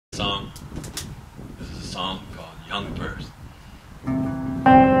Song. This is a song called Young Birth.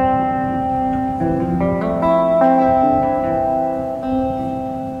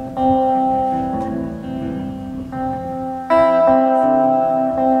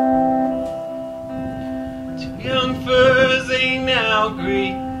 Two young firs they now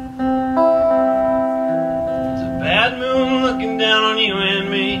agree. There's a bad moon looking down on you and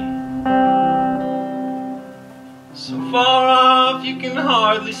me. So far off you can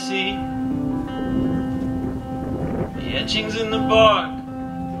hardly see the etchings in the bark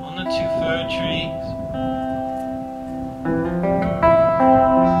on the two fir trees.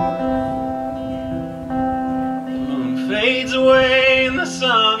 The moon fades away and the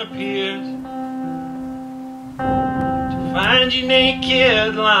sun appears to find you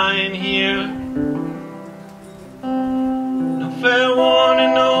naked lying here. No fair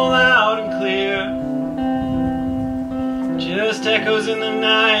warning, no loud and clear, just echoes in the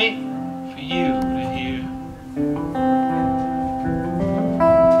night for you to hear.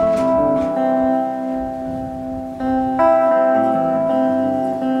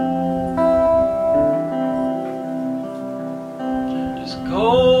 Just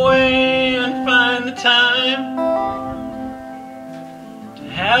go away and find the time to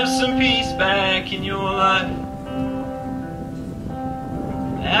have some peace back in your life.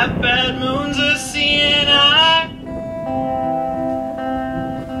 That bad moon's a seeing eye.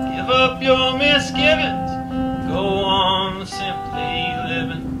 Give up your misgivings, go on simply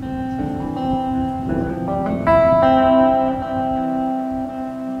living.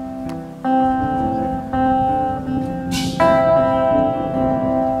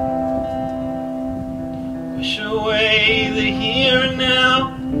 Wish away the here and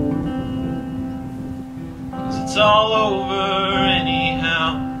now, 'cause it's all over anyhow.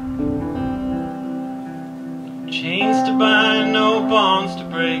 No chains to bind, no bonds to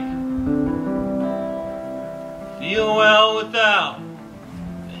break. Feel well without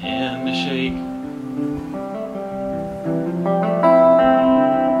the hand to shake.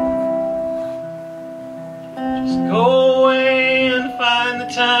 Just go away and find the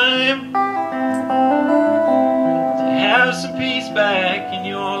time to have some peace back in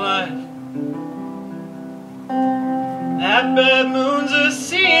your life. That bad moon's a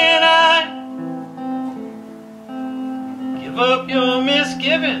seeing eye. Give up your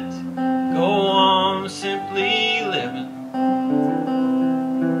misgivings, go on